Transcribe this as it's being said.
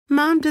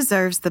Mom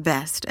deserves the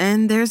best,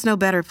 and there's no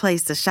better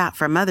place to shop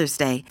for Mother's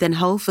Day than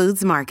Whole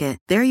Foods Market.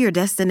 They're your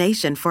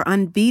destination for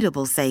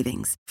unbeatable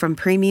savings, from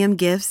premium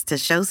gifts to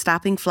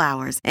show-stopping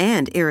flowers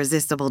and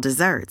irresistible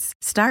desserts.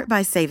 Start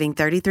by saving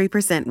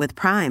 33% with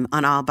Prime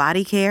on all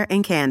body care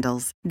and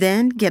candles.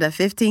 Then get a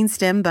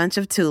 15-stem bunch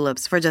of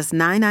tulips for just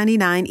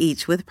 $9.99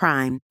 each with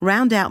Prime.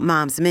 Round out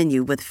Mom's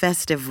menu with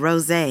festive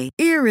rosé,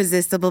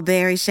 irresistible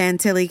berry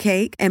chantilly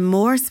cake, and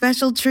more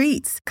special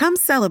treats. Come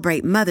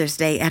celebrate Mother's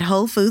Day at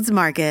Whole Foods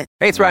Market.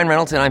 Hey, it's Ryan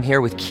Reynolds, and I'm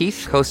here with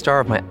Keith, co-star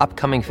of my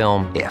upcoming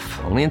film, If,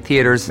 only in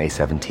theaters May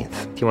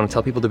 17th. Do you want to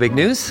tell people the big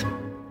news?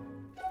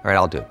 All right,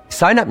 I'll do it.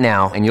 Sign up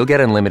now and you'll get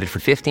unlimited for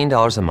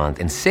 $15 a month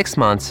and 6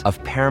 months of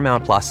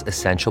Paramount Plus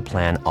Essential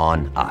Plan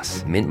on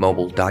us.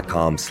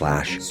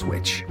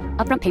 MintMobile.com/switch.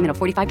 Upfront payment of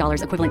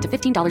 $45 equivalent to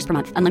 $15 per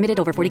month. Unlimited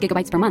over 40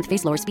 gigabytes per month.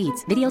 Face lower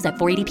speeds. Videos at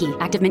 480p.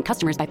 Active Mint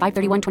customers by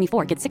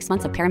 531.24 get 6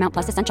 months of Paramount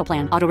Plus Essential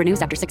Plan. Auto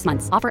renews after 6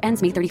 months. Offer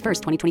ends May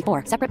 31st,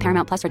 2024. Separate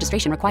Paramount Plus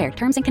registration required.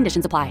 Terms and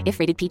conditions apply if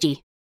rated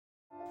PG.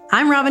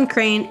 I'm Robin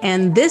Crane,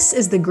 and this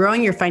is the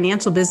Growing Your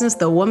Financial Business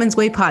the Woman's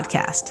Way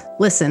podcast.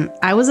 Listen,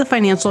 I was a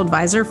financial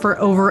advisor for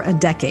over a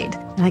decade,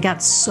 and I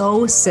got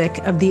so sick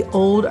of the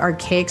old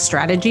archaic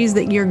strategies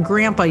that your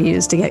grandpa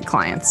used to get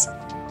clients.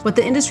 What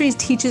the industry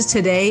teaches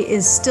today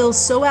is still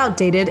so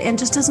outdated and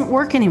just doesn't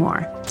work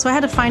anymore. So I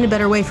had to find a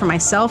better way for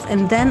myself,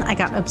 and then I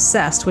got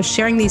obsessed with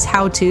sharing these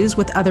how-tos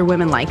with other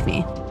women like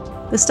me.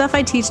 The stuff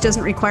I teach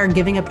doesn't require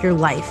giving up your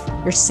life,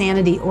 your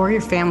sanity, or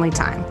your family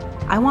time.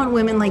 I want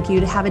women like you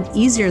to have it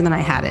easier than I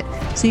had it,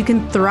 so you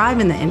can thrive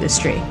in the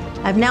industry.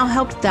 I've now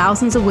helped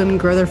thousands of women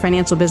grow their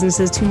financial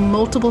businesses to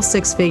multiple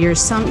 6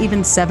 figures, some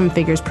even 7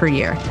 figures per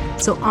year.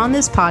 So on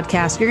this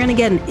podcast, you're going to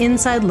get an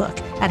inside look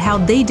at how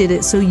they did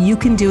it so you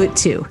can do it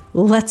too.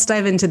 Let's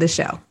dive into the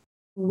show.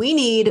 We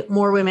need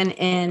more women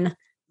in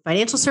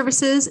financial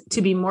services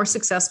to be more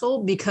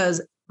successful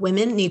because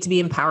women need to be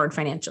empowered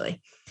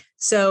financially.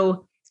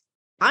 So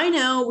I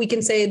know we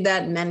can say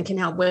that men can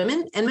help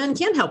women and men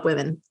can help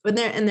women, but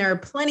there are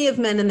plenty of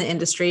men in the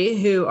industry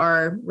who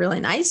are really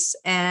nice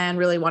and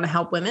really want to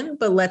help women.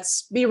 But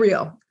let's be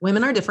real.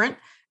 Women are different.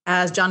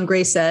 As John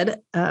Gray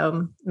said,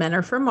 men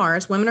are from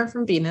Mars, women are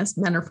from Venus,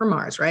 men are from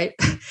Mars, right?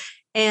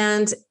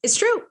 And it's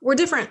true. We're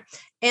different.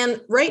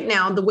 And right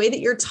now, the way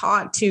that you're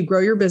taught to grow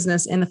your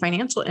business in the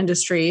financial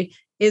industry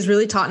is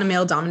really taught in a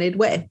male-dominated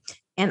way.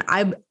 And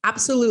I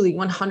absolutely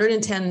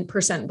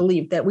 110%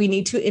 believe that we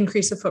need to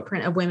increase the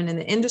footprint of women in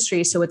the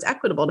industry so it's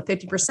equitable to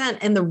 50%.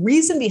 And the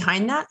reason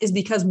behind that is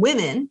because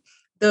women,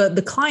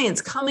 the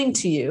clients coming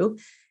to you,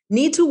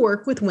 need to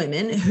work with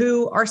women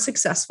who are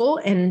successful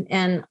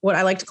and what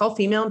I like to call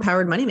female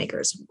empowered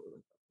moneymakers.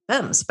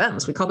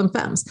 Femmes, we call them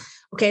femmes.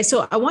 Okay,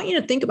 so I want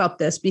you to think about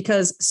this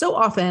because so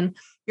often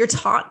you're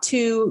taught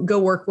to go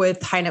work with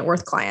high net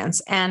worth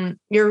clients and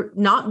you're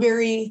not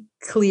very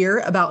clear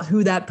about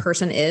who that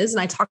person is.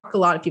 And I talk a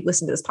lot, if you've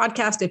listened to this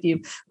podcast, if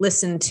you've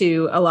listened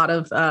to a lot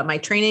of my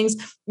trainings,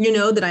 you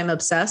know that I'm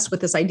obsessed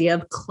with this idea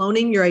of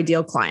cloning your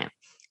ideal client.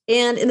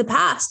 And in the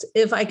past,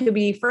 if I could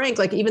be frank,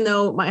 like even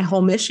though my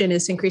whole mission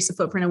is to increase the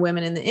footprint of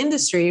women in the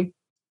industry,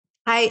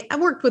 I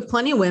worked with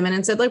plenty of women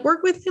and said, like,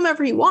 work with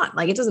whomever you want.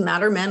 Like, it doesn't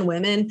matter, men,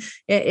 women,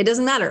 it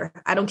doesn't matter.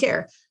 I don't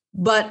care.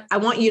 But I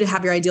want you to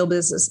have your ideal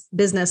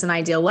business and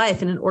ideal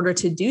life. And in order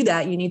to do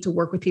that, you need to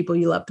work with people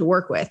you love to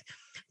work with.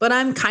 But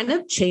I'm kind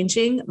of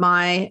changing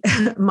my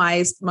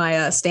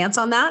stance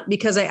on that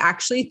because I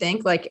actually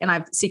think and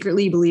I've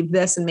secretly believed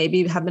this and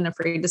maybe have been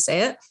afraid to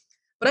say it.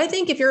 But I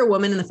think if you're a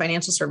woman in the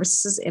financial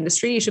services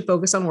industry, you should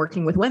focus on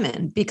working with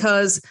women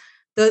because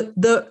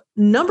the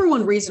number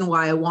one reason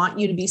why I want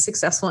you to be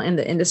successful in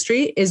the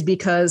industry is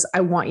because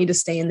I want you to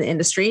stay in the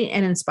industry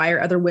and inspire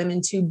other women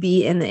to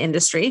be in the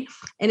industry.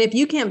 And if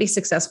you can't be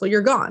successful,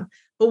 you're gone.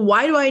 But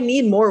why do I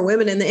need more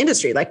women in the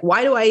industry? Like,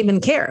 why do I even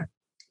care?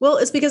 Well,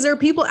 it's because there are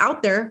people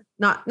out there,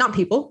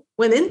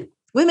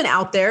 women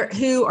out there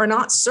who are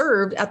not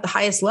served at the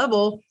highest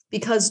level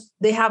because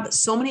they have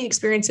so many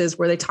experiences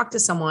where they talk to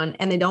someone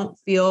and they don't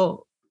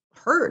feel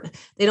heard.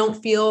 They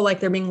don't feel like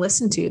they're being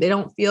listened to. They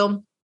don't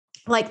feel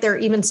like they're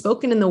even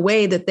spoken in the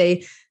way that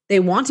they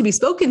want to be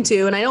spoken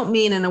to. And I don't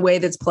mean in a way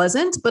that's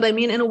pleasant, but I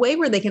mean in a way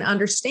where they can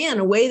understand,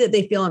 a way that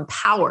they feel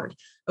empowered.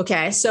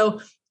 Okay.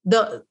 So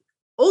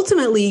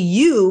ultimately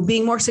you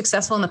being more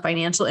successful in the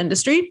financial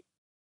industry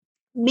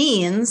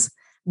means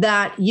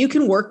that you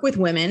can work with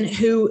women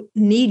who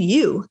need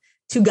you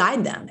to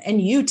guide them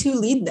and you to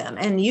lead them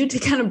and you to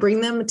kind of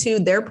bring them to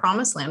their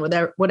promised land,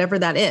 whatever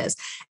that is.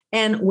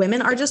 And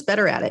women are just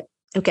better at it.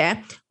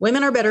 Okay.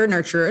 Women are better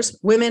nurturers.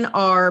 Women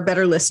are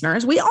better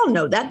listeners. We all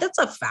know that. That's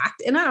a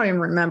fact. And I don't even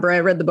remember.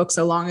 I read the book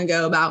so long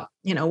ago about,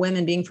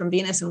 women being from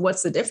Venus and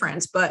what's the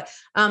difference. But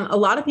a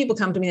lot of people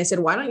come to me and they said,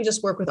 why don't you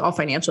just work with all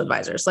financial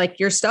advisors? Like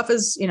your stuff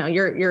is,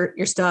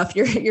 your stuff,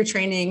 your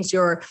trainings,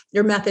 your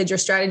methods, your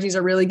strategies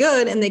are really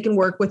good and they can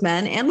work with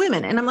men and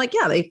women. And I'm like,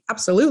 yeah, they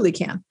absolutely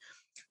can.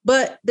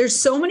 But there's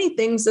so many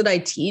things that I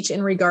teach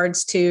in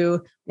regards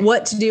to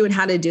what to do and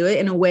how to do it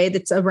in a way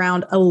that's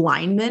around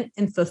alignment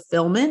and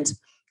fulfillment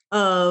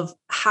of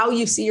how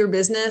you see your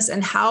business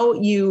and how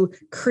you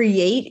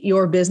create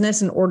your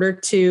business in order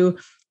to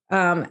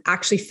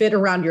actually fit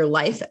around your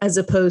life, as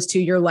opposed to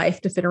your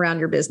life to fit around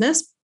your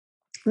business,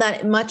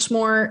 that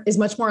is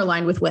much more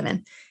aligned with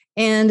women.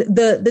 And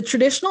the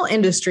traditional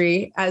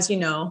industry, as you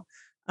know,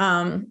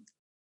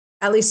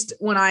 at least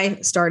when I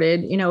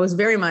started, was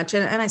very much,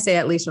 and I say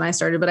at least when I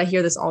started, but I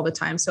hear this all the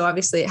time. So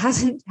obviously it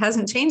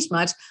hasn't changed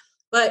much,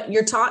 but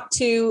you're taught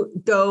to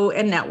go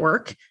and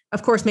network.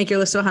 Of course, make your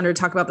list of 100,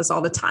 talk about this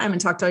all the time and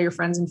talk to all your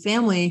friends and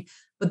family,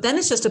 but then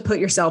it's just to put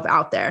yourself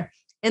out there.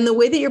 And the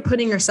way that you're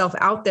putting yourself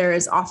out there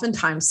is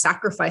oftentimes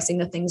sacrificing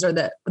the things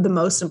that are the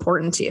most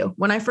important to you.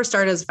 When I first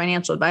started as a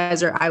financial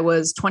advisor, I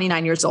was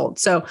 29 years old.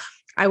 So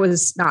I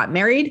was not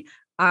married.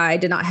 I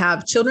did not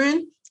have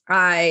children.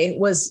 I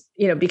was,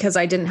 because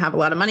I didn't have a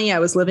lot of money, I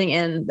was living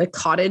in the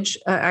cottage,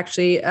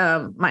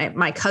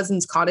 my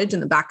cousin's cottage in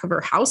the back of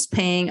her house,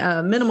 paying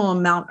a minimal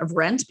amount of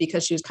rent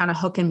because she was kind of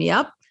hooking me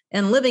up,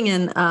 and living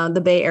in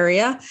the Bay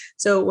Area.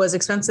 So it was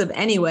expensive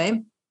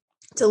anyway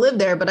to live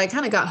there, but I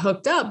kind of got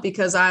hooked up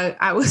because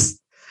I was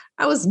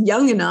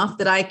young enough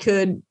that I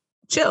could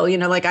chill,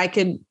 like I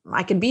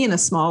could be in a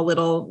small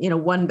little,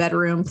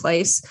 1-bedroom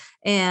place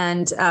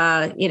and,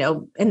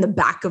 in the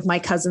back of my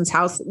cousin's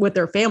house with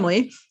their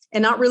family,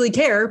 and not really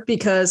care,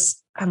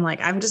 because I'm like,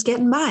 I'm just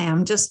getting by.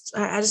 I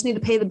just need to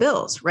pay the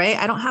bills, right?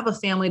 I don't have a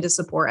family to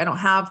support. I don't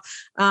have,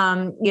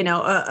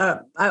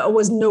 I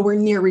was nowhere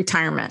near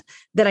retirement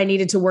that I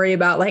needed to worry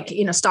about,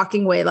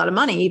 stocking away a lot of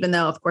money, even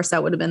though of course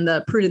that would have been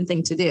the prudent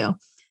thing to do.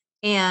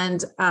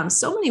 And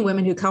so many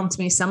women who come to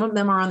me, some of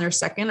them are on their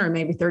second or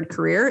maybe third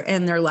career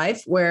in their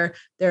life, where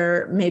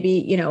they're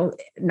maybe,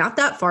 not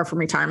that far from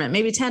retirement,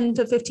 maybe 10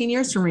 to 15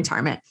 years from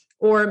retirement.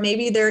 Or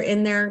maybe they're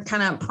in their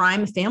kind of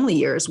prime family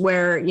years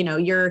where,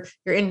 you're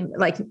in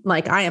like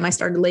I am. I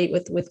started late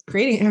with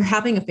creating or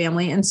having a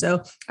family. And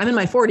so I'm in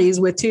my 40s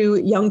with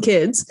 2 young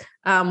kids.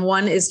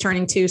 One is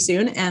turning 2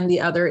 soon and the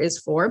other is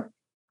 4.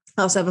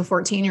 I also have a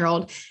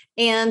 14-year-old.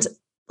 And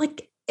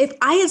if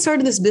I had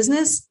started this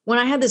business when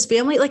I had this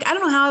family, I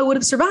don't know how I would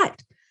have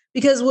survived,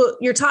 because what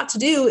you're taught to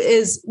do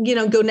is,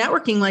 go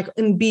networking,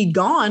 and be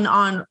gone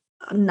on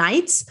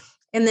nights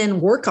and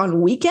then work on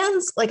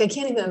weekends. I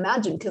can't even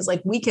imagine, because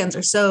weekends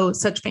are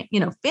such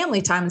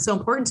family time and so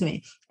important to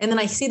me. And then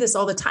I see this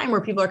all the time where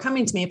people are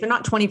coming to me, if they're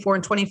not 24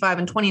 and 25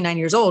 and 29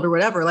 years old or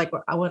whatever, like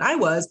when I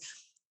was,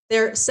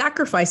 they're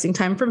sacrificing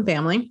time from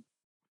family.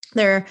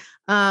 They're,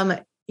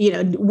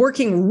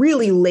 working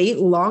really late,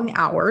 long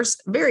hours,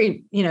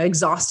 very,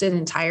 exhausted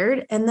and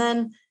tired. And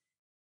then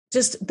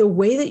just the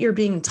way that you're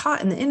being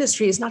taught in the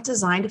industry is not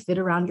designed to fit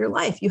around your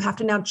life. You have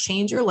to now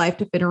change your life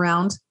to fit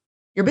around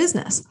your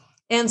business.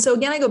 And so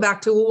again, I go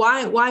back to,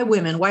 well, why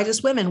women? Why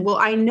just women? Well,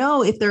 I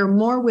know if there are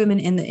more women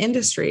in the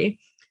industry,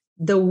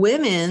 the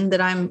women that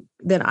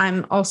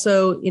I'm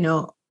also,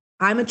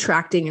 I'm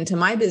attracting into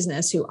my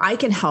business, who I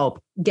can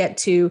help get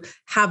to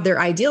have their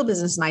ideal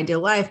business and ideal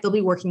life, they'll be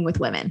working with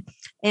women.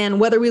 And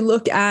whether we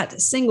look at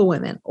single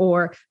women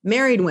or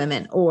married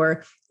women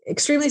or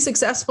extremely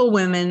successful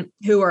women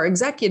who are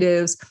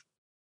executives,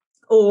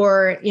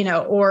 or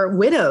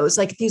widows,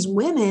 these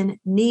women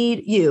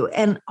need you.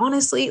 And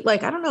honestly, I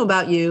don't know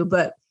about you,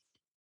 but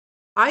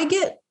I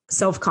get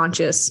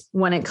self-conscious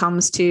when it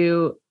comes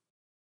to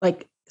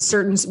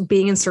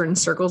being in certain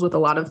circles with a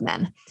lot of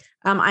men.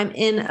 I'm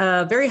in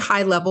a very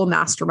high level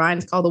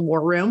mastermind. It's called the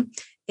War Room.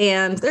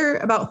 And there are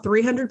about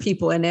 300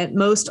 people in it.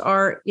 Most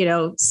are,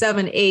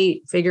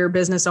 7-8 figure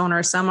business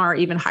owners. Some are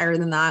even higher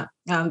than that.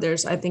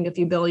 There's, I think, a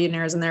few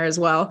billionaires in there as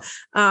well.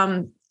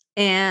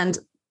 And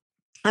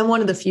I'm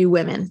one of the few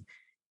women.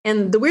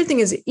 And the weird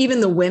thing is,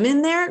 even the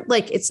women there,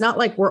 it's not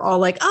like we're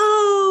all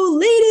oh,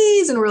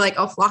 ladies, and we're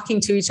all flocking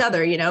to each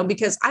other,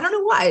 because I don't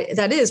know why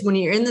that is when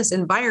you're in this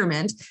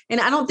environment. And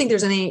I don't think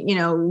there's any,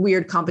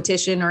 weird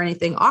competition or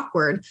anything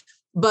awkward,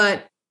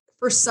 but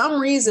for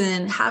some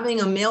reason, having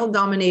a male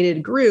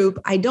dominated group,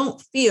 I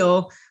don't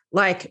feel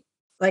like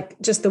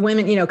just the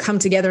women, come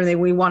together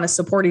and we want to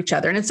support each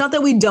other. And it's not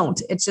that we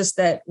don't, it's just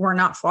that we're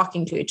not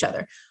flocking to each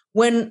other.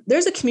 When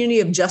there's a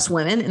community of just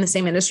women in the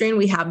same industry, and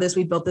we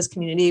built this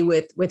community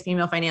with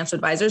female financial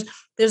advisors,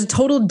 there's a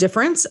total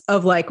difference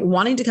of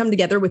wanting to come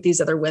together with these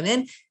other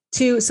women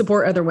to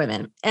support other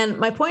women. And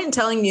my point in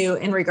telling you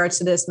in regards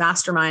to this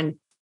mastermind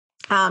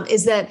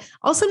is that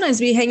I'll sometimes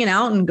be hanging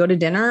out and go to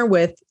dinner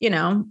with,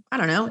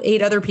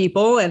 8 other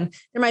people. And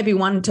there might be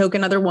one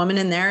token other woman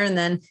in there, and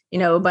then,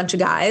 a bunch of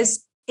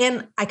guys.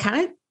 And I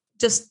kind of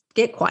just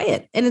get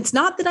quiet. And it's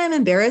not that I'm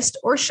embarrassed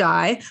or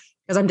shy,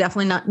 because I'm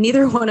definitely not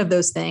neither one of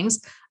those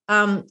things.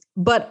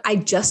 But I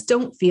just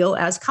don't feel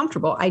as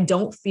comfortable. I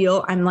don't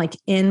feel I'm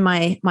in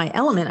my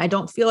element. I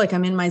don't feel like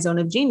I'm in my zone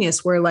of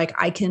genius where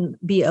I can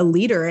be a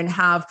leader and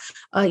have,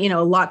 a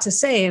lot to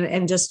say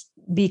and just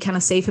be kind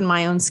of safe in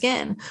my own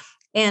skin.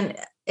 And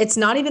it's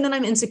not even that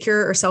I'm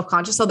insecure or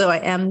self-conscious, although I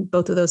am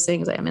both of those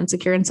things. I am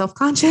insecure and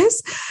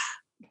self-conscious,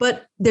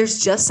 but there's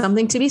just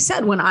something to be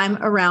said when I'm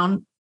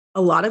around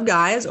a lot of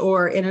guys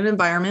or in an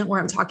environment where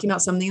I'm talking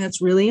about something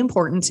that's really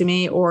important to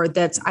me, or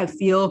I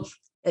feel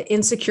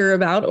insecure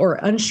about or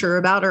unsure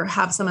about or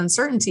have some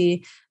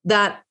uncertainty,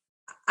 that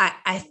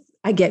I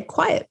get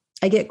quiet.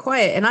 I get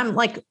quiet. And I'm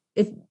like,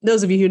 if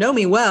those of you who know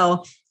me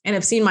well and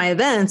have seen my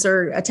events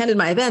or attended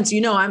my events,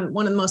 I'm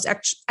one of the most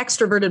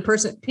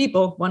extroverted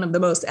people, one of the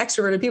most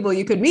extroverted people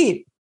you could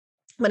meet.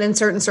 But in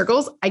certain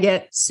circles, I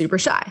get super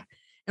shy.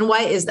 And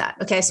why is that?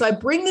 Okay. So I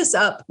bring this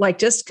up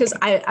just because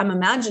I'm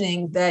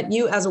imagining that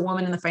you as a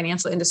woman in the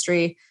financial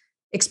industry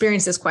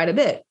experience this quite a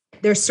bit.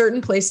 There's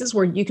certain places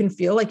where you can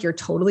feel like you're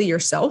totally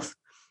yourself.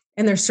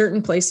 And there's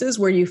certain places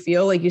where you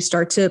feel like you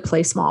start to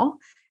play small.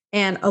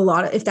 And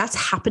if that's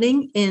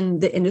happening in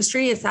the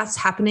industry, if that's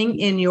happening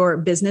in your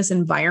business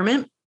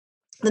environment,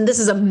 then this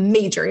is a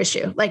major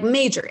issue,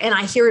 major. And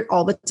I hear it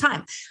all the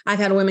time. I've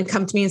had women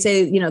come to me and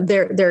say,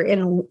 they're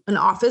in an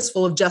office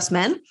full of just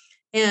men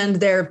and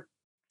they're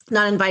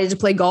not invited to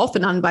play golf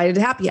and not invited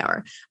to happy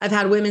hour. I've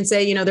had women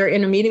say, they're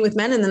in a meeting with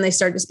men and then they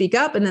start to speak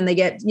up and then they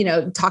get,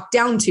 talked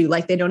down to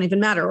like they don't even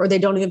matter, or they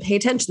don't even pay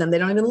attention to them. They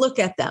don't even look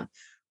at them.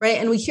 Right.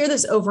 And we hear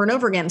this over and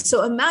over again.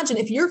 So imagine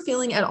if you're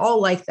feeling at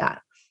all like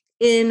that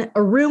in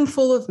a room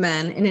full of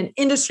men, in an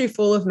industry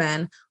full of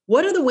men,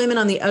 what are the women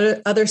on the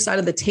other side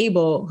of the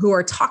table who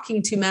are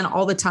talking to men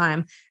all the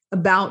time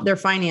about their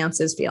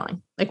finances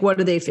feeling? What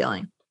are they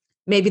feeling?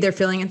 Maybe they're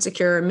feeling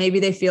insecure.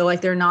 Maybe they feel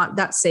like they're not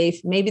that safe.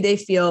 Maybe they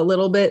feel a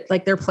little bit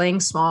like they're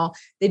playing small.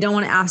 They don't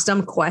want to ask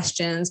dumb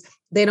questions.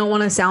 They don't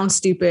want to sound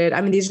stupid.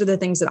 I mean, these are the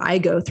things that I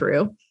go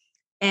through.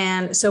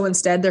 And so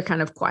instead they're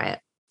kind of quiet.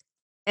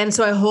 And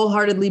so I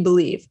wholeheartedly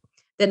believe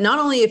that not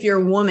only if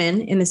you're a woman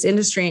in this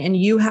industry and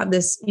you have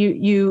this,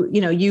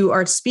 you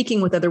are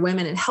speaking with other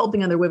women and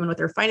helping other women with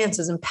their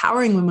finances,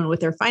 empowering women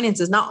with their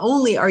finances, not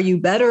only are you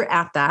better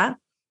at that,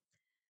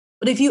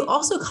 but if you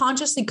also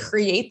consciously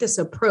create this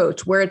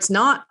approach where it's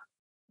not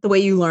the way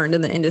you learned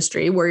in the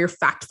industry, where you're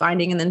fact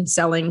finding and then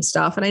selling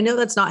stuff. And I know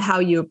that's not how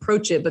you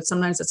approach it, but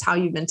sometimes that's how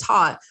you've been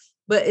taught.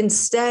 But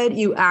instead,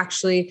 you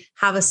actually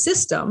have a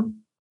system.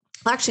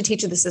 I'll actually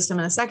teach you the system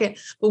in a second,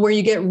 but where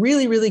you get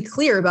really, really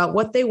clear about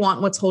what they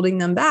want, what's holding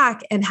them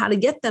back, and how to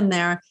get them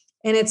there.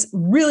 And it's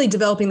really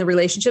developing the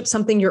relationship,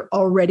 something you're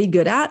already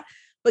good at,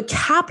 but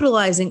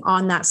capitalizing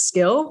on that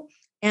skill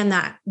and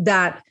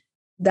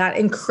that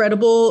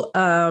incredible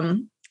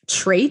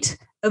trait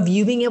of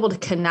you being able to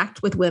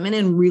connect with women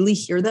and really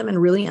hear them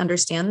and really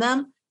understand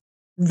them.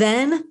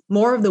 Then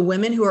more of the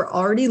women who are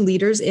already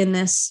leaders in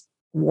this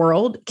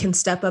world can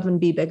step up and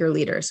be bigger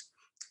leaders.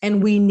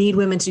 And we need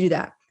women to do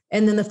that.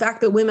 And then the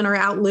fact that women are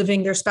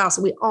outliving their spouse,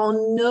 we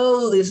all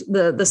know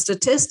the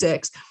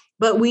statistics,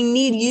 but we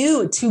need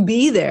you to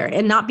be there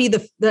and not be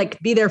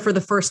be there for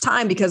the first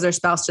time because their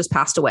spouse just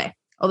passed away.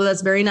 Although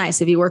that's very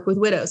nice if you work with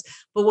widows.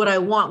 But what I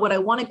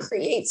want to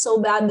create so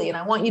badly, and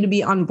I want you to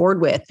be on board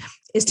with,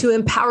 is to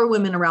empower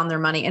women around their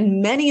money.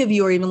 And many of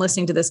you are even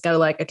listening to this go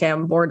like, okay,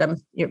 I'm bored.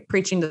 You're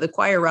preaching to the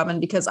choir, Robin,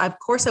 because of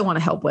course I want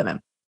to help women.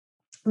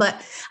 But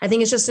I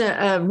think it's just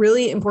a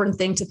really important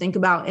thing to think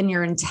about in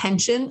your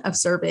intention of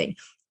serving.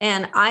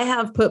 And I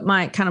have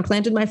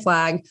planted my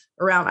flag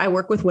around, I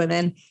work with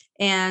women,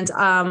 and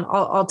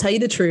I'll tell you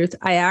the truth.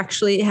 I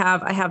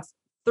have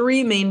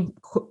three main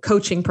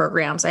coaching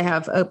programs. I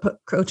have a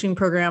coaching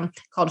program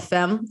called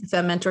FEM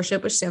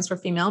Mentorship, which stands for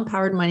Female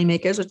Empowered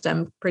Moneymakers, which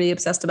I'm pretty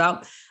obsessed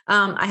about.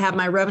 I have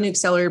my Revenue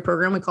Accelerator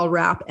program we call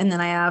WRAP. And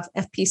then I have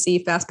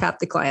FPC, Fast Path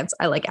to Clients.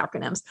 I like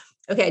acronyms.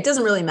 Okay. It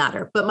doesn't really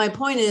matter. But my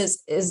point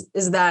is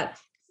that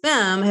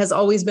FEM has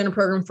always been a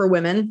program for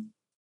women.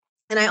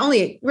 And I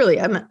only really,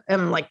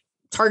 I'm like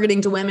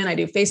targeting to women. I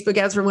do Facebook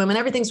ads for women.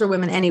 Everything's for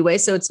women anyway.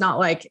 So it's not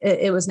like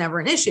it was never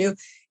an issue.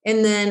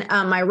 And then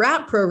my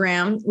WRAP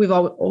program, we've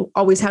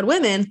always had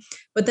women.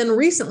 But then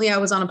recently I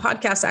was on a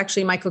podcast,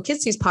 actually Michael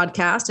Kitcey's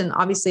podcast. And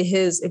obviously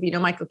if you know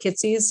Michael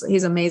Kitcey's,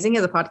 he's amazing. He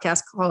has a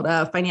podcast called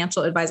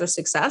Financial Advisor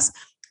Success.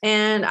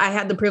 And I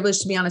had the privilege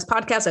to be on his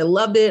podcast. I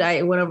loved it.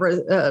 I went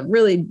over a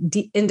really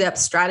in-depth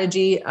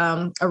strategy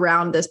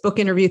around this book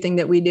interview thing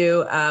that we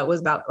do. Was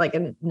about like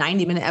a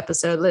 90-minute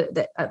episode.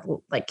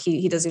 That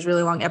he does these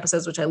really long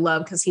episodes, which I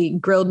love because he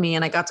grilled me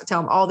and I got to tell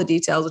him all the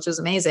details, which is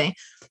amazing.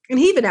 And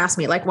he even asked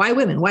me like, why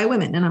women? Why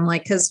women? And I'm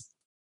like, because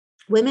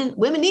women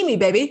need me,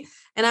 baby.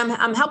 And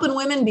I'm helping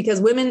women because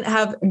women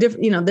have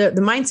different,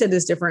 the mindset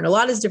is different. A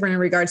lot is different in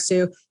regards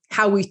to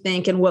how we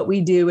think and what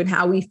we do and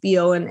how we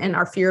feel and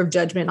our fear of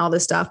judgment and all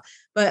this stuff.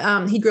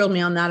 But he grilled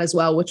me on that as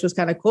well, which was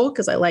kind of cool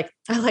because I liked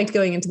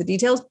going into the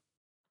details.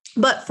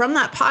 But from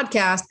that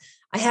podcast,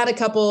 I had a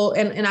couple,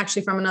 and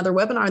actually from another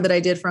webinar that I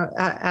did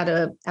at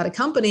a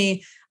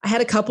company, I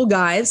had a couple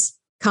guys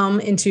come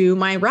into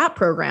my WRAP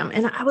program.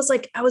 And I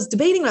was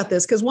debating about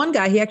this because one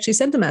guy, he actually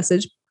sent a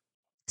message,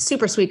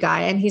 super sweet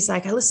guy. And he's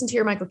like, I listened to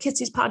your Michael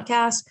Kitcey's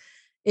podcast.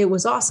 It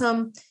was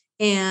awesome.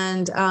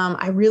 And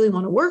I really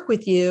want to work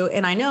with you.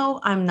 And I know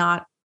I'm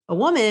not a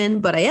woman,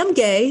 but I am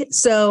gay.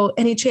 So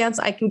any chance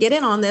I can get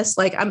in on this?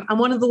 Like I'm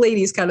one of the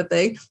ladies kind of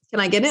thing. Can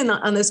I get in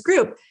on this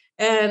group?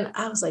 And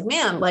I was like,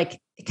 man, like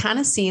it kind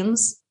of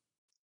seems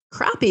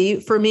crappy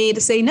for me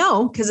to say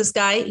no, because this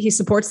guy, he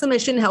supports the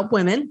mission, help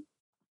women.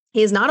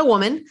 He is not a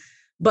woman,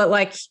 but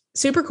like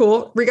super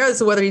cool, regardless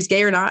of whether he's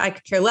gay or not. I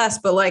could care less,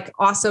 but like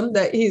awesome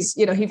that he's,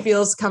 he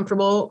feels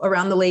comfortable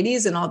around the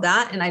ladies and all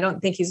that. And I don't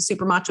think he's a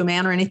super macho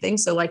man or anything.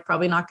 So like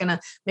probably not going to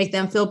make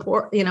them feel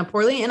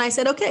poorly. And I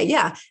said, okay,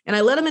 yeah. And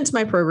I let him into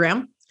my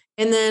program.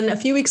 And then a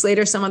few weeks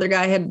later, some other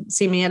guy had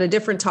seen me at a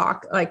different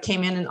talk, like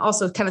came in and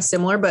also kind of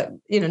similar, but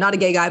not a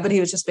gay guy, but he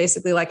was just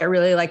basically like, I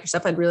really like your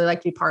stuff. I'd really like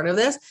to be part of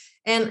this.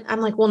 And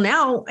I'm like, well,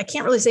 now I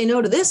can't really say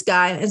no to this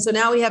guy. And so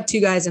now we have 2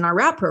 guys in our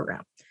wrap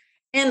program.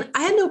 And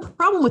I had no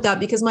problem with that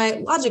because my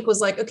logic was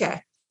like,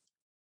 okay,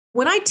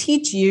 when I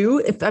teach you,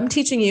 if I'm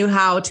teaching you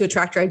how to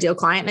attract your ideal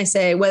client, and I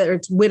say, whether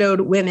it's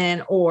widowed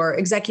women or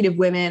executive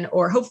women,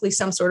 or hopefully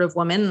some sort of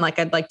woman, like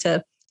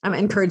I'm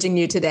encouraging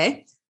you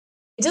today,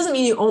 it doesn't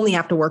mean you only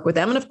have to work with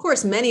them. And of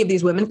course, many of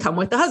these women come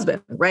with a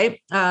husband,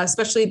 right?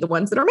 Especially the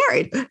ones that are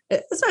married,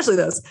 especially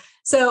those.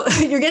 So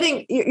you're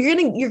going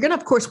to,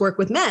 of course, work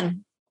with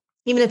men,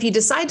 even if you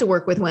decide to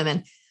work with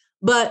women.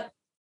 But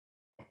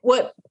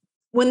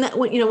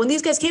when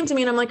these guys came to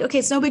me and I'm like, okay,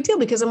 it's no big deal,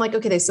 because I'm like,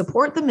 okay, they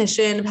support the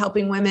mission of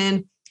helping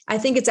women. I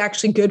think it's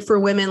actually good for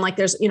women. Like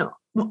there's,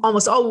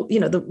 almost all,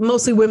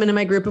 mostly women in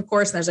my group, of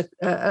course, and there's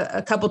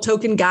a couple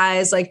token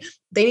guys. Like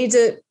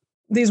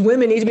these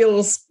women need to be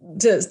able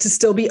to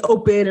still be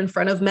open in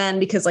front of men,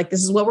 because like,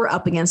 this is what we're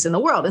up against in the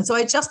world. And so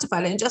I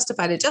justified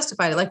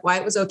it, like why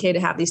it was okay to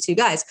have these 2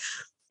 guys,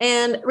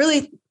 and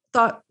really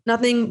thought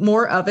nothing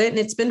more of it. And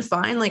it's been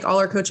fine. Like all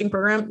our coaching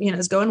program,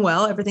 is going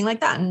well, everything like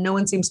that. And no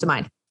one seems to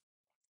mind.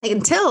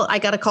 Until I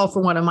got a call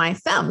from one of my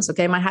femmes,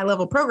 okay, my high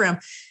level program.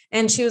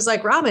 And she was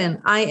like,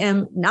 Robin, I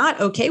am not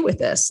okay with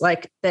this,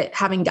 like that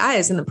having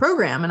guys in the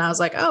program. And I was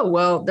like, oh,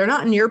 well, they're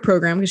not in your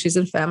program, because she's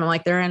in femme. I'm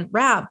like, they're in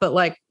rap, but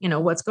like,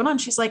 what's going on?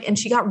 She's like, and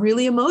she got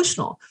really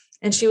emotional.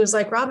 And she was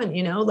like, Robin,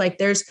 like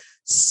there's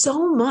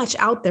so much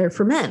out there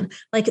for men.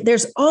 Like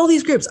there's all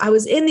these groups. I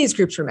was in these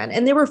groups for men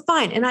and they were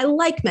fine. And I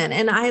like men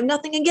and I have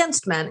nothing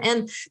against men.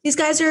 And these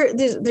guys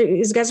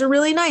are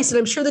really nice. And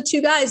I'm sure the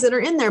 2 guys that are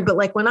in there, but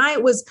like when I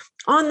was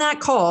on that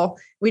call,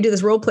 we do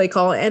this role play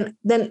call, and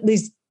then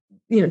these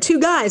 2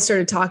 guys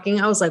started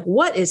talking. I was like,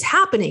 what is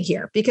happening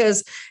here?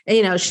 Because,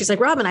 she's like,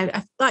 Robin,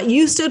 I thought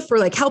you stood for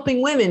like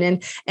helping women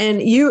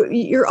and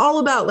you're all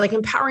about like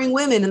empowering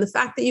women. And the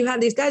fact that you had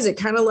these guys, it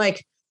kind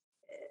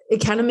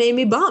of made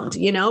me bummed,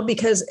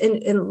 because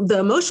in the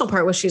emotional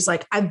part was, she's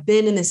like, I've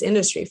been in this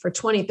industry for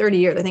 20, 30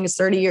 years. I think it's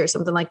 30 years,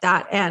 something like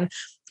that. And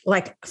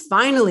like,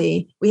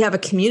 finally, we have a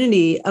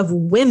community of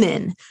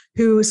women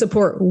who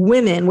support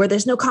women where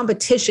there's no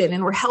competition,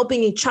 and we're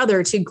helping each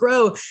other to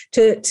grow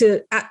to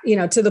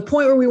the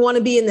point where we want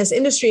to be in this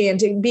industry, and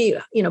to be,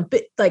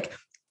 like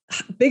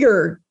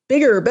bigger,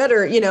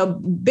 better,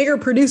 bigger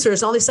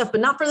producers, all this stuff,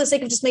 but not for the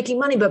sake of just making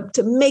money, but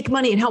to make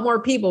money and help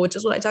more people, which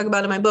is what I talk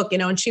about in my book,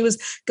 and she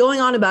was going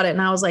on about it.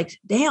 And I was like,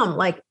 damn,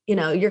 like,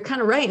 you're kind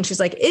of right. And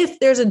she's like, if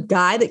there's a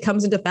guy that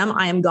comes into femme,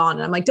 I am gone.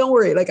 And I'm like, don't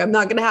worry. Like, I'm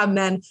not going to have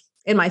men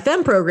in my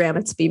femme program.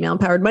 It's female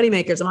empowered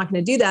moneymakers. I'm not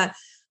going to do that.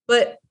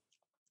 But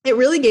it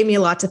really gave me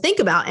a lot to think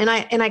about. And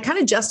I kind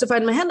of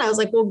justified in my head. And I was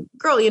like, well,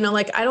 girl,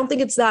 like, I don't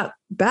think it's that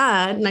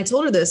bad. And I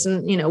told her this,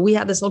 and, we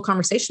had this whole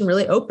conversation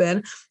really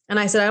open. And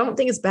I said, I don't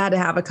think it's bad to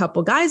have a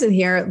couple guys in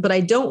here, but I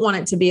don't want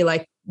it to be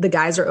like the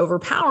guys are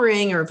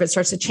overpowering, or if it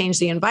starts to change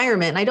the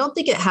environment. And I don't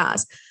think it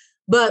has.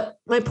 But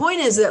my point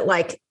is that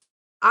like,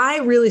 I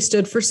really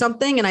stood for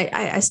something, and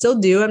I still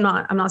do. I'm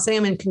not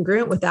saying I'm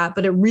incongruent with that,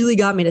 but it really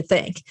got me to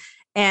think.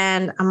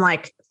 And I'm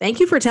like, thank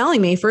you for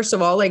telling me. First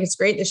of all, like, it's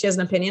great that she has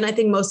an opinion. I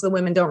think most of the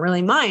women don't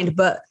really mind,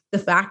 but the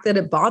fact that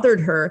it bothered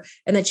her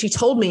and that she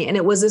told me, and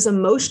it was this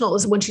emotional,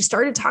 is when she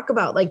started to talk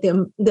about like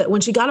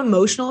when she got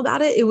emotional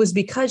about it, it was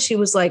because she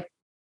was like,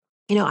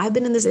 I've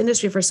been in this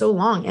industry for so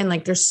long, and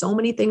like, there's so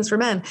many things for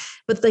men,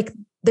 but like,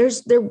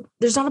 there's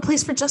not a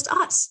place for just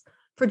us,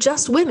 for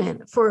just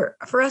women, for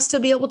us to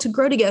be able to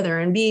grow together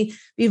and be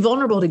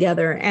vulnerable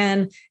together,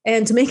 and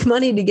to make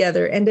money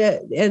together,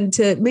 and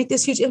to make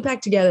this huge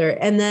impact together.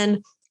 And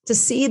then to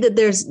see that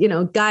there's,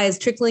 guys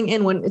trickling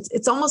in, when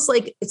it's almost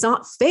like it's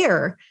not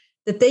fair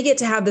that they get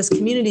to have this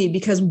community,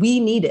 because we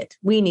need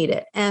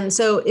it. And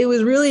so it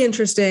was really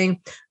interesting,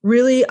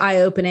 really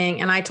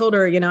eye-opening. And I told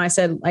her, I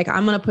said, like,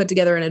 I'm going to put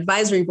together an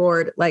advisory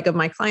board, like, of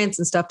my clients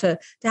and stuff to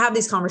have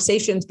these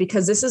conversations,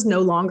 because this is no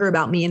longer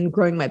about me and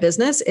growing my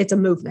business. It's a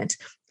movement,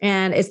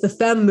 and it's the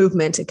femme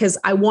movement, because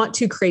I want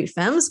to create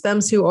femmes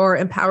who are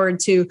empowered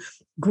to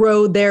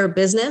grow their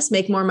business,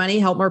 make more money,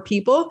 help more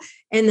people.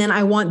 And then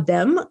I want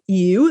them,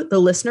 you, the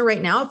listener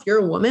right now, if you're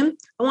a woman,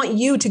 I want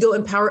you to go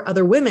empower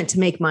other women to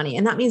make money.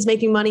 And that means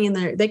making money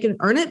they can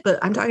earn it, but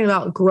I'm talking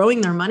about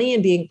growing their money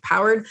and being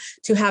empowered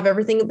to have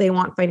everything that they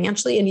want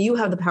financially. And you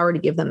have the power to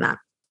give them that.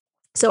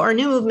 So our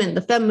new movement,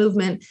 the femme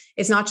movement,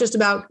 it's not just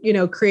about,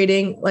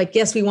 creating, like,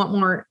 yes, we want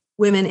more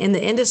women in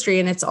the industry,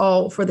 and it's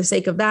all for the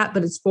sake of that,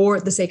 but it's for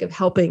the sake of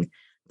helping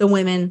the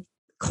women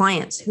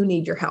clients who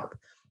need your help.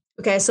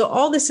 Okay. So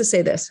all this to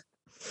say this,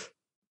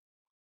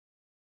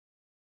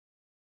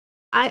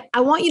 I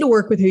want you to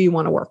work with who you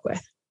want to work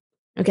with.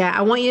 Okay.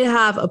 I want you to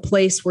have a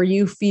place where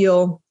you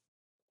feel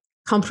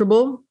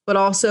comfortable, but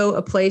also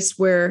a place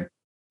where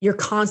you're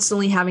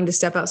constantly having to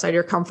step outside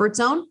your comfort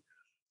zone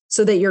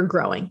so that you're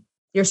growing,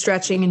 you're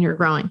stretching and you're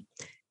growing.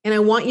 And I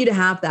want you to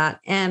have that.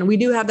 And we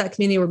do have that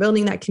community. We're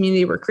building that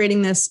community. We're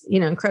creating this,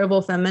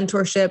 incredible femme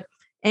mentorship.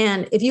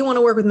 And if you want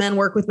to work with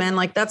men,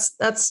 like that's,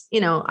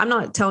 I'm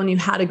not telling you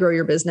how to grow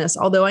your business,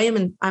 although I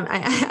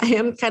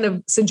am kind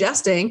of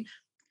suggesting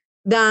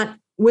that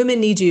women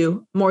need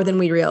you more than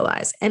we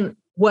realize. And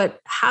what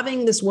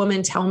having this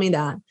woman tell me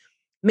that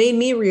made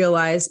me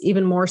realize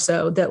even more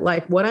so that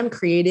like what I'm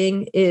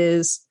creating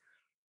is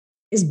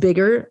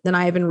bigger than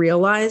I even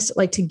realized,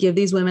 like to give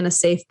these women a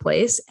safe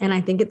place. And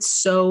I think it's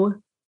so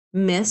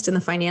missed in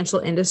the financial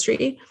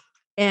industry.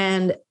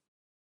 And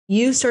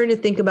you starting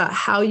to think about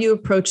how you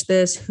approach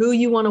this, who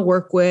you want to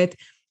work with,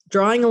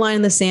 drawing a line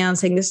in the sand,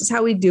 saying, this is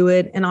how we do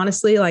it. And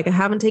honestly, like I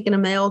haven't taken a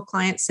male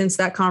client since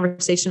that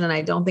conversation, and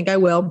I don't think I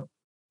will.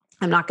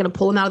 I'm not going to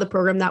pull them out of the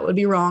program. That would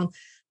be wrong.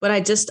 But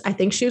I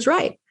think she was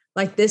right.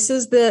 Like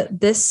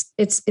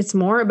it's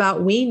more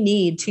about, we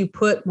need to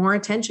put more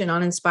attention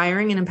on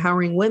inspiring and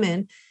empowering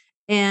women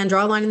and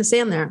draw a line in the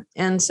sand there.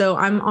 And so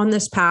I'm on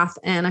this path,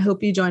 and I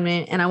hope you join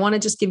me. And I want to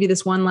just give you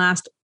this one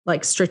last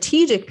like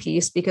strategic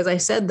piece, because I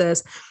said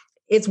this,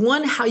 it's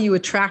one, how you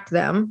attract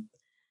them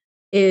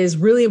is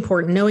really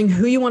important. Knowing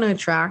who you want to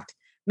attract,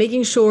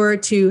 making sure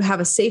to have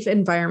a safe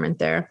environment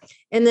there.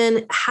 And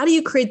then how do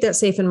you create that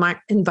safe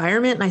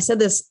environment? And I said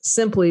this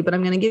simply, but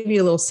I'm going to give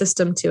you a little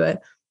system to it.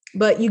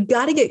 But you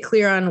got to get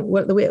clear on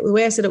what the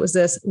way I said it was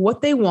this,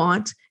 what they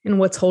want and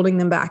what's holding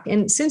them back.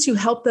 And since you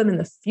help them in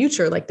the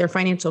future, like their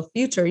financial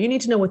future, you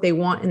need to know what they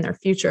want in their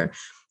future.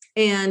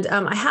 And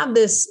I have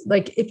this,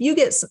 like, if you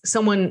get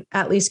someone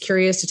at least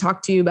curious to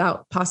talk to you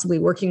about possibly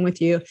working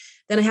with you,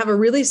 then I have a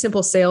really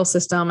simple sales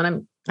system.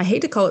 And I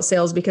hate to call it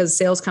sales because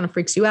sales kind of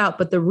freaks you out,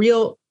 but the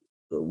real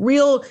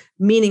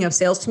meaning of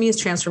sales to me is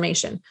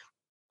transformation.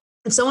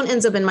 If someone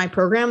ends up in my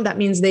program, that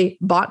means they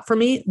bought from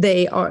me.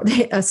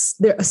 A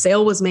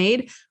sale was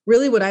made.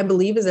 Really, what I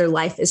believe is their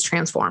life is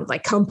transformed,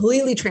 like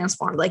completely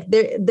transformed. Like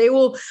they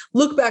will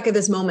look back at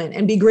this moment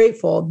and be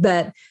grateful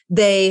that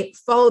they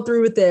followed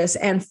through with this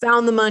and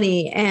found the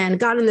money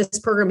and got in this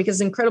program, because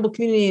incredible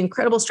community,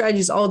 incredible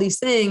strategies, all these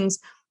things.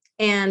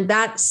 And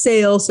that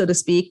sale, so to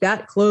speak,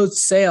 that closed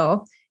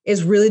sale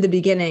is really the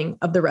beginning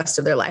of the rest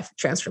of their life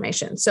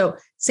transformation. So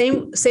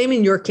same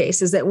in your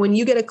case, is that when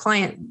you get a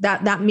client,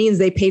 that means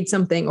they paid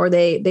something, or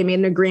they made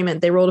an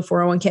agreement, they rolled a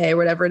 401k or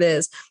whatever it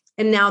is.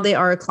 And now they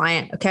are a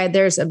client. Okay.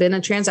 There's been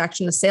a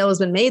transaction, a sale has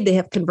been made. They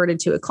have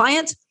converted to a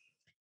client,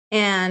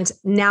 and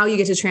now you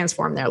get to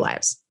transform their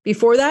lives.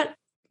 Before that,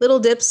 little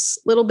dips,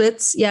 little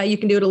bits. Yeah, you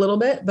can do it a little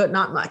bit, but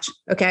not much.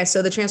 Okay.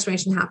 So the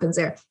transformation happens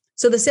there.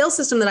 So the sales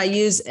system that I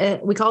use,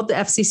 we call it the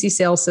FCC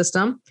sales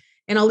system.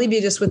 And I'll leave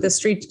you just with this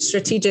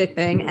strategic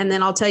thing. And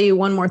then I'll tell you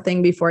one more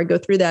thing before I go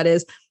through that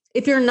is,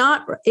 if you're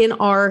not in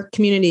our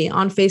community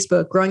on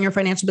Facebook, Growing Your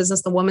Financial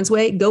Business the Woman's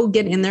Way, go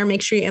get in there.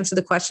 Make sure you answer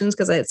the questions,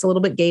 because it's a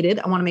little bit gated.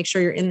 I want to make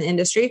sure you're in the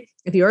industry.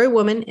 If you're a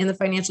woman in the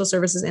financial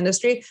services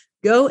industry,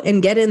 go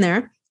and get in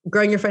there.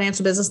 Growing Your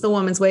Financial Business the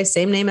Woman's Way,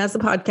 same name as the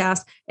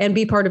podcast, and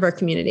be part of our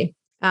community.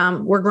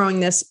 We're growing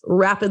this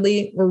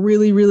rapidly. We're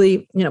really,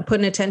 really,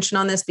 putting attention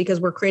on this,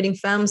 because we're creating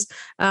femmes,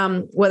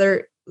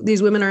 whether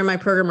these women are in my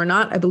program or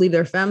not. I believe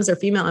they're femmes, they're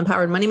female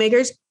empowered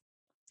moneymakers.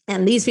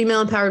 And these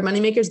female empowered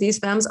moneymakers, these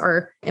femmes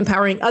are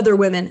empowering other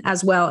women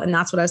as well. And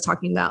that's what I was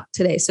talking about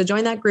today. So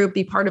join that group,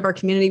 be part of our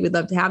community. We'd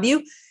love to have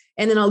you.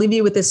 And then I'll leave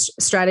you with this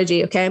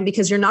strategy, okay?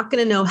 Because you're not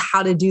going to know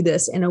how to do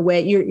this in a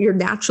way. You're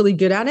naturally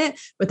good at it,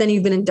 but then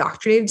you've been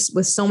indoctrinated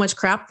with so much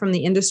crap from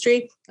the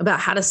industry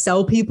about how to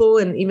sell people.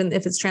 And even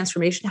if it's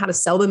transformation, how to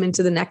sell them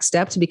into the next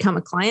step to become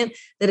a client,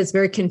 that it's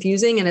very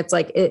confusing. And it's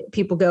like,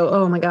 people go,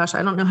 oh my gosh,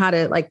 I don't know how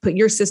to like put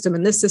your system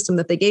in this system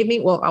that they gave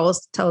me. Well, I will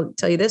tell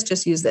you this,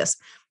 just use this.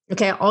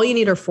 Okay. All you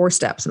need are 4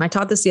 steps. And I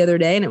taught this the other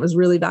day, and it was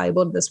really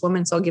valuable to this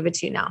woman. So I'll give it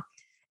to you now.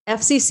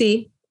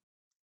 FCC,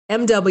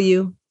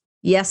 MW,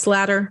 Yes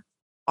Ladder,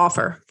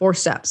 Offer. 4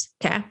 steps.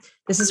 Okay.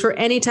 This is for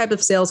any type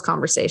of sales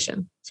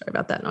conversation. Sorry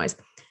about that noise.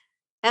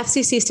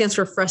 FCC stands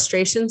for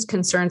frustrations,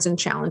 concerns, and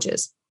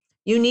challenges.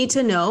 You need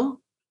to know,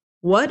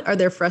 what are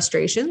their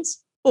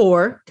frustrations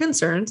or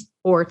concerns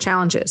or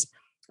challenges.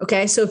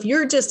 Okay. So if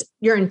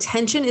your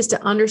intention is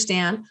to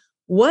understand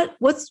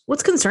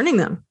what's concerning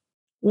them,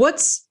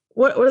 what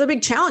are the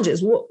big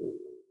challenges?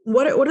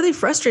 What are they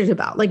frustrated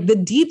about? Like the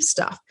deep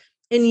stuff.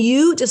 And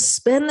you just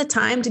spend the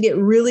time to get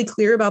really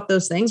clear about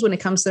those things when it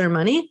comes to their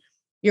money,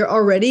 you're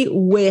already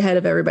way ahead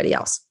of everybody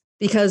else.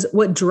 Because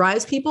what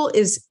drives people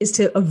is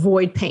to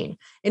avoid pain.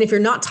 And if you're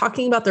not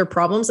talking about their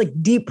problems, like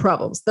deep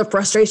problems, the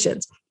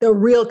frustrations, the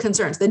real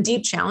concerns, the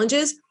deep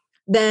challenges,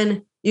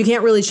 then you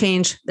can't really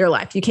change their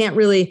life. You can't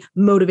really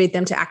motivate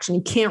them to action.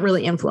 You can't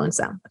really influence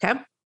them. Okay.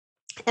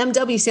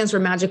 MW stands for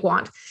magic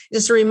wand.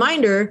 Just a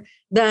reminder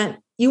that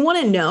you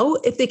want to know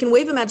if they can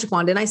wave a magic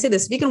wand. And I say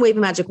this, if you can wave a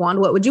magic wand,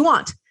 what would you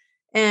want?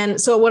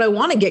 And so what I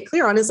want to get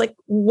clear on is like,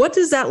 what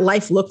does that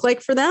life look like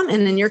for them?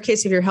 And in your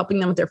case, if you're helping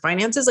them with their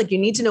finances, like you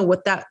need to know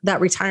what that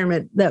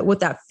retirement,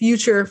 what that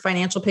future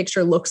financial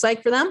picture looks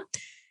like for them.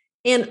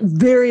 And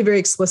very, very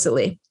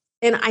explicitly,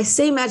 And I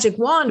say magic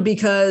wand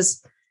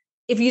because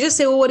if you just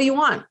say, well, what do you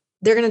want?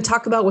 They're going to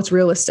talk about what's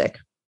realistic,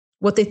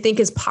 what they think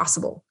is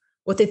possible,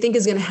 what they think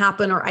is going to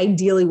happen or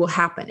ideally will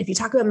happen. If you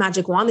talk about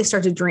magic wand, they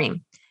start to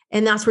dream.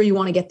 And that's where you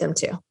want to get them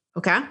to.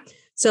 Okay.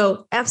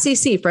 So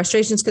FCC,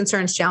 frustrations,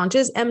 concerns,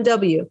 challenges.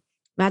 MW,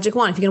 magic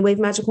wand. If you're going to wave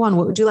magic wand,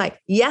 what would you like?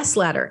 Yes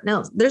ladder.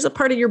 Now, there's a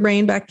part of your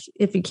brain back,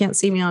 if you can't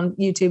see me on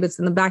YouTube, it's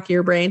in the back of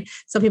your brain.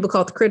 Some people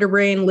call it the critter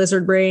brain,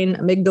 lizard brain,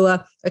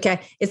 amygdala.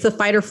 Okay. It's the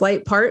fight or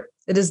flight part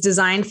that is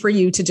designed for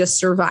you to just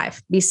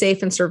survive, be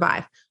safe and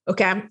survive.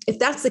 Okay. If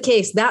that's the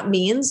case, that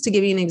means, to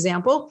give you an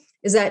example,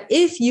 is that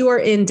if you are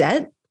in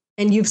debt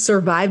and you've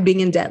survived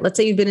being in debt, let's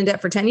say you've been in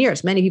debt for 10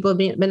 years. Many people have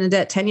been in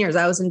debt 10 years.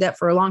 I was in debt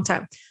for a long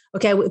time.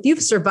 Okay. Well, if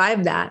you've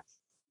survived that,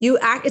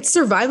 it's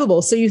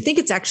survivable. So you think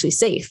it's actually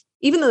safe,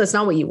 even though that's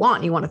not what you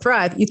want to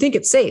thrive. You think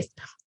it's safe.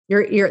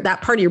 That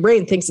part of your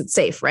brain thinks it's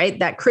safe, right?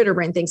 That critter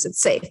brain thinks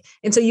it's safe.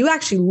 And so you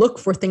actually look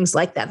for things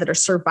like that are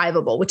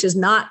survivable, which is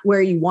not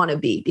where you want to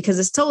be, because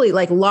it's totally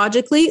like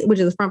logically, which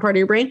is the front part of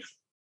your brain.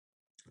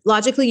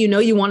 Logically,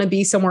 you want to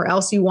be somewhere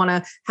else. You want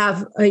to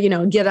have,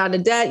 get out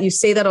of debt. You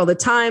say that all the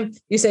time.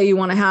 You say you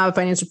want to have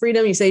financial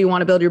freedom. You say you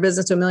want to build your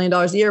business to $1 million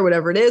a year,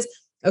 whatever it is.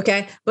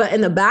 Okay. But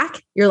in the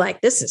back, you're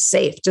like, this is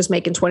safe. Just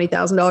making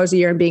 $20,000 a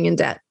year and being in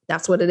debt.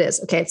 That's what it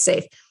is. Okay. It's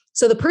safe.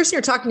 So the person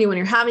you're talking to when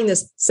you're having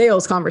this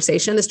sales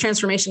conversation, this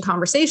transformation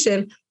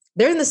conversation,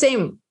 they're in the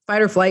same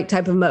fight or flight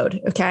type of mode.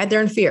 Okay.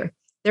 They're in fear.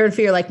 They're in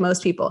fear like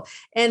most people.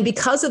 And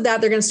because of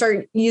that, they're going to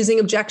start using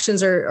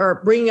objections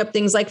or bringing up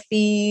things like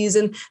fees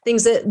and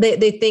things that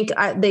they think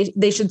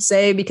they should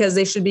say because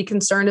they should be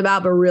concerned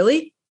about, but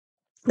really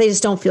they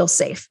just don't feel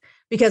safe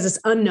because it's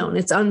unknown,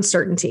 it's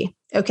uncertainty.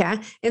 Okay.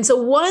 And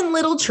so one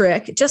little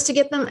trick just to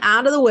get them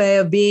out of the way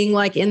of being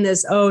like in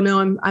this, oh no,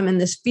 I'm in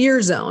this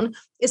fear zone,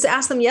 is to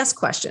ask them yes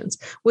questions,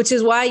 which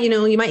is why,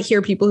 you might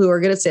hear people who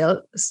are good at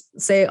sales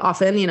say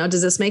often,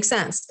 does this make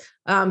sense?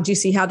 Do you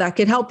see how that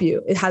could help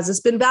you? Has this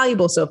been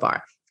valuable so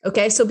far?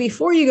 Okay. So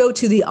before you go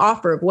to the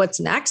offer of what's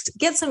next,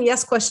 get some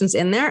yes questions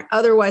in there.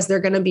 Otherwise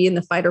they're going to be in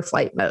the fight or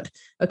flight mode.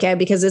 Okay.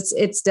 Because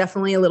it's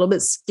definitely a little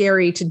bit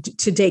scary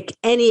to take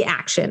any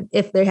action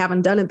if they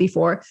haven't done it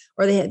before,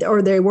 or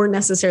they weren't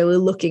necessarily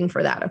looking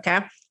for that.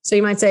 Okay. So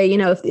you might say,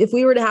 if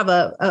we were to have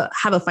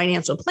a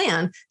financial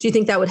plan, do you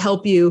think that would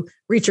help you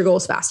reach your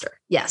goals faster?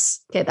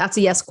 Yes. Okay. That's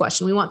a yes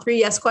question. We want 3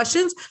 yes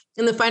questions.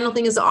 And the final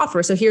thing is the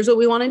offer. So here's what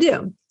we want to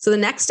do. So the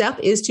next step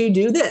is to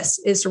do this,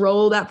 is to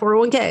roll that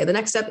 401k. The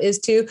next step is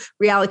to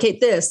reallocate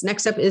this.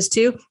 Next step is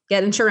to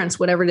get insurance,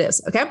 whatever it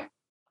is. Okay.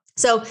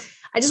 So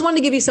I just wanted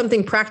to give you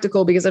something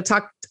practical because I've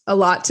talked a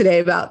lot today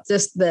about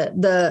just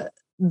the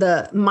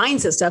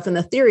mindset stuff and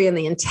the theory and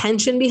the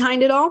intention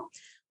behind it all.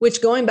 Which,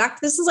 going back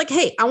to this, is like,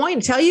 hey, I want you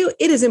to tell you,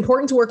 it is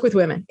important to work with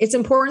women. It's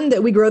important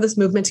that we grow this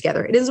movement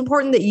together. It is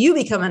important that you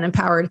become a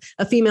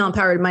female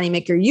empowered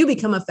moneymaker. You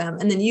become a femme,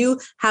 and then you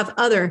have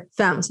other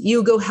femmes.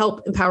 You go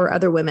help empower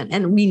other women.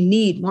 And we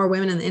need more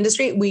women in the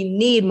industry. We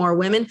need more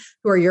women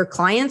who are your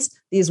clients,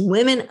 these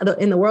women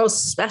in the world,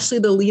 especially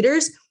the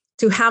leaders,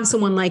 to have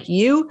someone like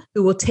you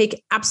who will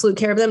take absolute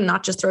care of them,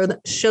 not just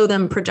show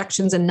them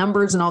projections and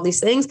numbers and all these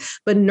things,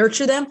 but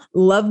nurture them,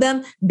 love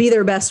them, be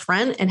their best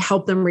friend, and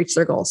help them reach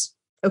their goals.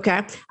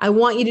 Okay. I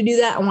want you to do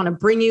that. I want to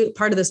bring you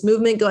part of this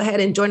movement. Go ahead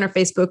and join our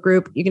Facebook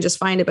group. You can just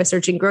find it by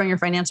searching Growing Your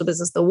Financial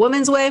Business the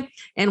Woman's Way.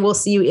 And we'll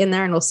see you in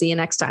there, and we'll see you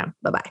next time.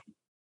 Bye-bye.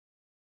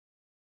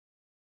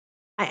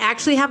 I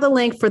actually have the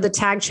link for the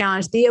tag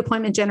challenge, the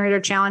appointment generator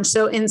challenge.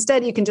 So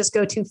instead, you can just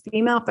go to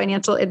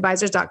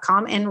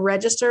femalefinancialadvisors.com and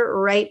register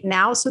right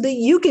now so that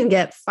you can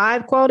get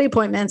 5 quality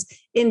appointments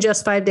in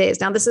just 5 days.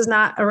 Now, this is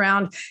not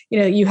around,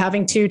 you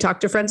having to talk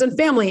to friends and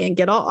family and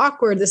get all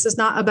awkward. This is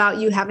not about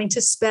you having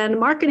to spend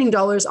marketing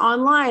dollars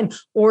online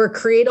or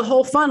create a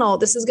whole funnel.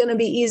 This is going to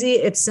be easy.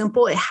 It's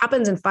simple. It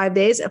happens in 5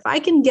 days. If I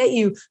can get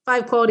you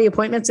 5 quality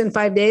appointments in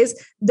 5 days,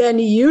 then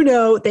you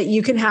know that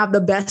you can have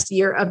the best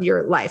year of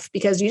your life,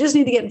 because you just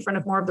need to get in front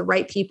of more of the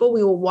right people.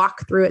 We will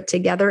walk through it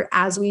together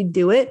as we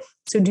do it.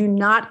 So do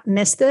not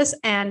miss this.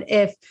 And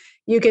if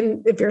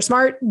you're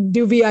smart,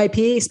 do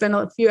VIP, spend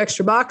a few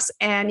extra bucks,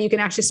 and you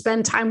can actually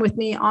spend time with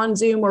me on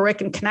Zoom where I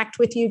can connect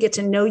with you, get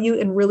to know you,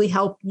 and really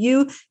help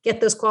you get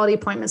those quality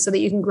appointments so that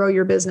you can grow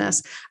your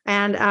business.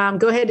 And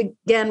go ahead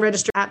again,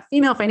 register at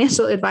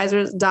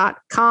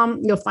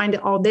femalefinancialadvisors.com. You'll find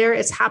it all there.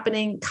 It's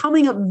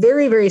coming up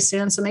very, very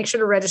soon. So make sure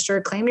to register,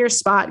 claim your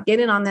spot, get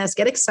in on this,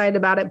 get excited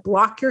about it,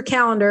 block your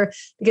calendar,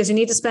 because you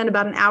need to spend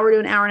about an hour to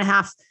an hour and a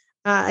half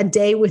a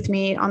day with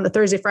me on the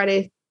Thursday,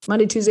 Friday,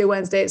 Monday, Tuesday,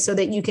 Wednesday, so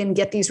that you can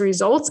get these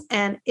results.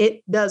 And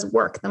it does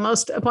work. The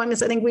most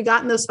appointments I think we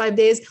got in those 5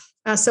 days,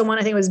 someone,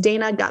 I think it was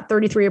Dana, got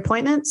 33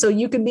 appointments. So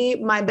you could be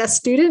my best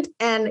student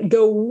and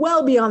go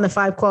well beyond the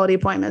 5 quality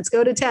appointments.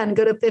 Go to 10,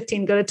 go to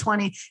 15, go to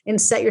 20,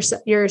 and set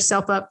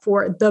yourself up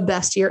for the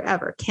best year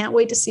ever. Can't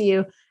wait to see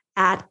you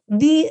at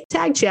the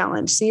Tag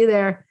Challenge. See you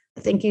there.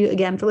 Thank you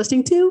again for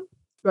listening to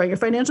Growing Your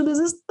Financial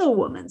Business the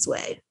Woman's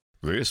Way.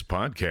 This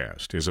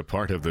podcast is a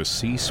part of the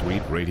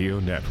C-Suite Radio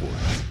Network.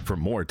 For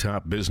more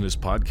top business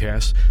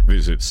podcasts,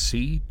 visit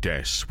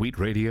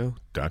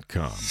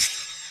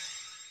c-suiteradio.com.